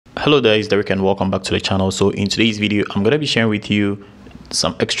Hello there, it's Derek and welcome back to the channel. So in today's video, I'm going to be sharing with you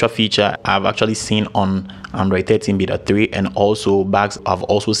some extra feature I've actually seen on Android 13 beta 3 and also bugs I've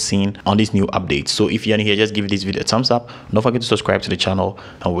also seen on this new update. So if you're new here, just give this video a thumbs up. Don't forget to subscribe to the channel,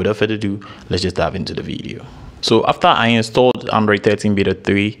 and without further ado, let's just dive into the video. So after I installed Android 13 beta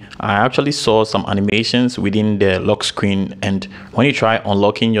 3, I actually saw some animations within the lock screen, and when you try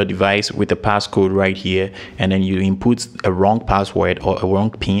unlocking your device with the passcode right here and then you input a wrong password or a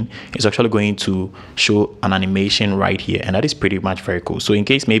wrong pin, it's actually going to show an animation right here, and that is pretty much very cool. So in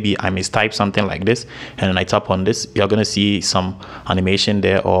case maybe I mistype something like this and then I tap on this, you're going to see some animation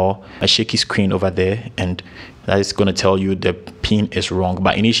there or a shaky screen over there, and that is going to tell you the pin is wrong.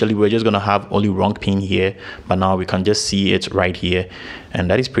 But initially we're just going to have only wrong pin here, but now we can just see it right here, and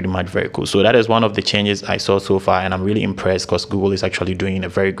that is pretty much very cool. So that is one of the changes I saw so far, and I'm really impressed because Google is actually doing a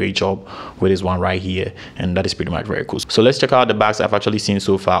very great job with this one right here, and that is pretty much very cool. So let's check out the bugs I've actually seen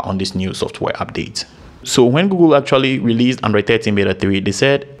so far on this new software update. So when Google actually released Android 13 beta 3, they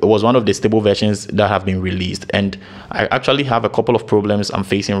said it was one of the stable versions that have been released, and I actually have a couple of problems I'm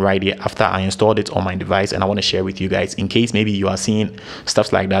facing right here after I installed it on my device, and I want to share with you guys in case maybe you are seeing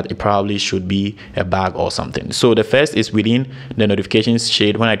stuff like that. It probably should be a bug or something. So the first is within the notifications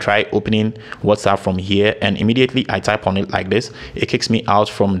shade. When I try opening WhatsApp from here and immediately I type on it like this, it kicks me out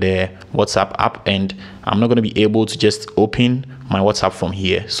from the WhatsApp app, and I'm not going to be able to just open my WhatsApp from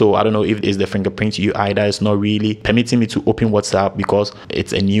here. So I don't know if it's the fingerprint UI that is not really permitting me to open WhatsApp because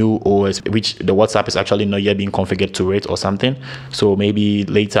it's a new OS, which the WhatsApp is actually not yet being configured to it or something. So maybe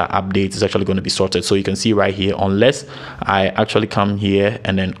later updates is actually going to be sorted. So you can see right here, unless I actually come here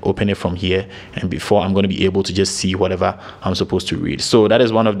and then open it from here, and before I'm going to be able to just see whatever I'm supposed to read. So that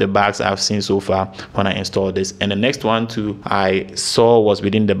is one of the bugs I've seen so far when I installed this. And the next one too I saw was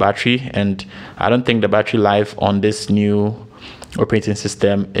within the battery, and I don't think the battery life on this new operating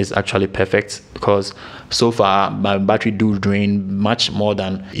system is actually perfect, because so far my battery do drain much more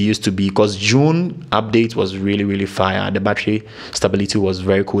than it used to be, because June update was really fire. The battery stability was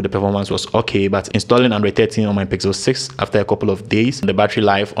very cool, the performance was okay, but installing Android 13 on my Pixel 6 after a couple of days, the battery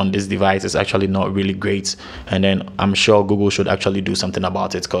life on this device is actually not really great, and then I'm sure Google should actually do something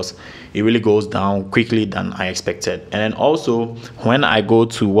about it, because it really goes down quickly than I expected. And then also when I go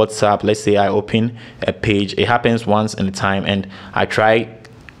to WhatsApp, let's say I open a page, it happens once in a time, and I try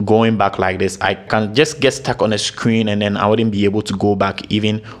going back like this, I can just get stuck on a screen, and then I wouldn't be able to go back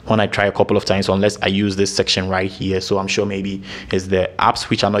even when I try a couple of times unless I use this section right here. So I'm sure maybe it's the apps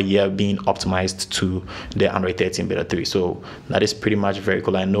which are not yet being optimized to the Android 13 beta 3. So that is pretty much very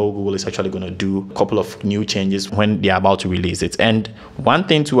cool. I know Google is actually going to do a couple of new changes when they're about to release it. And one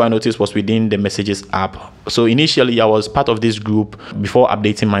thing too I noticed was within the messages app. So initially I was part of this group before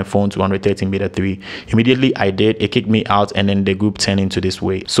updating my phone to Android 13 beta 3. Immediately I did, it kicked me out, and then the group turned into this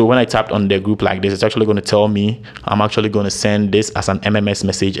way. So when I tapped on the group like this, it's actually going to tell me I'm actually going to send this as an MMS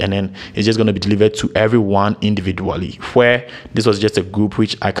message, and then it's just going to be delivered to everyone individually, where this was just a group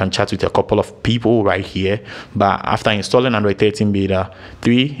which I can chat with a couple of people right here. But after installing Android 13 beta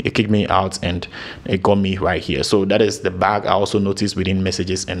 3, it kicked me out and it got me right here. So that is the bug I also noticed within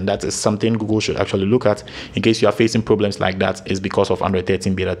messages, and that is something Google should actually look at in case you are facing problems like that. Is because of Android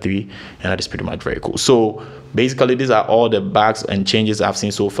 13 beta 3, and that is pretty much very cool. So basically these are all the bugs and changes I've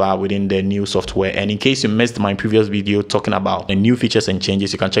seen so far within the new software. And in case you missed my previous video talking about the new features and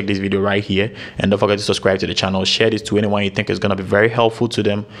changes, you can check this video right here, and don't forget to subscribe to the channel. Share this to anyone you think is going to be very helpful to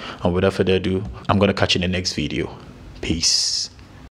them, and without further ado, I'm going to catch you in the next video. Peace.